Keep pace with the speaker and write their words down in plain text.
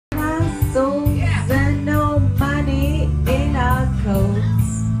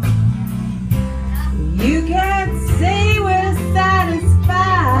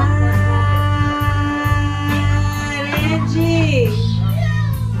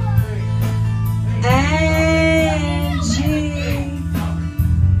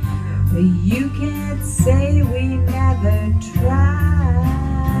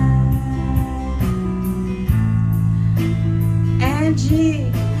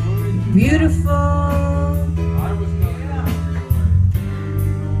beautiful.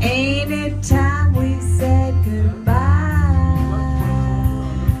 Ain't it time we said goodbye?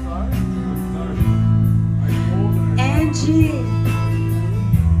 Angie,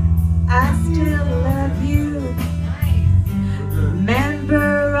 I still love you.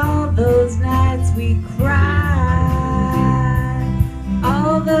 Remember all those nights we cried,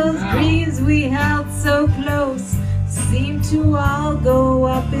 all those dreams we held so close seem to all go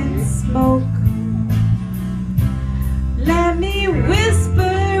up in smoke. Let me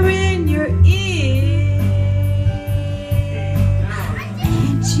whisper in your ear,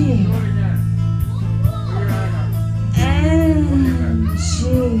 Angie,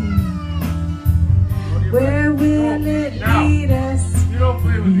 Angie, where will it lead us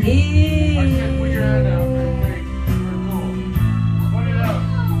here?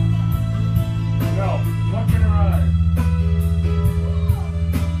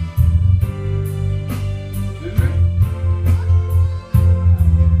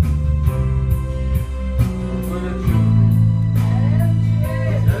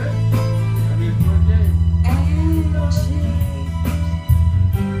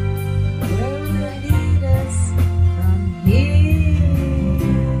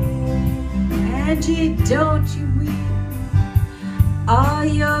 Angie, don't you weep, all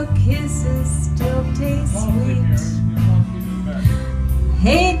your kisses still taste sweet.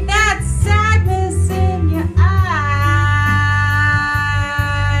 Hate that sadness in your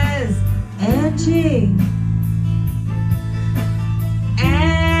eyes, Angie.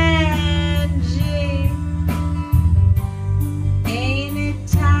 Angie, ain't it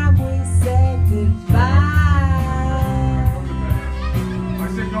time we said goodbye? I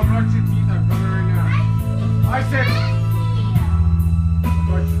said don't brush your teeth, I'm coming right now. I said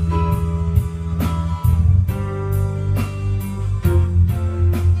brush your teeth.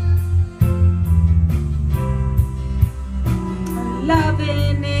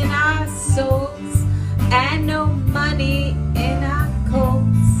 Loving in our souls and no money in our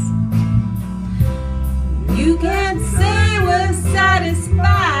coats. You can't say we're satisfied.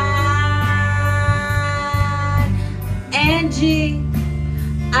 Angie,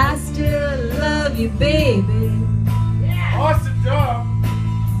 I still love you, baby. awesome job.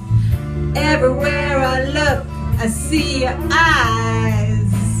 Everywhere I look, I see your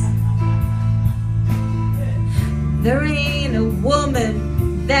eyes. There ain't a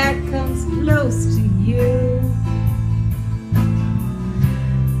woman that comes close to you.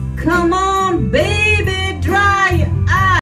 Come on.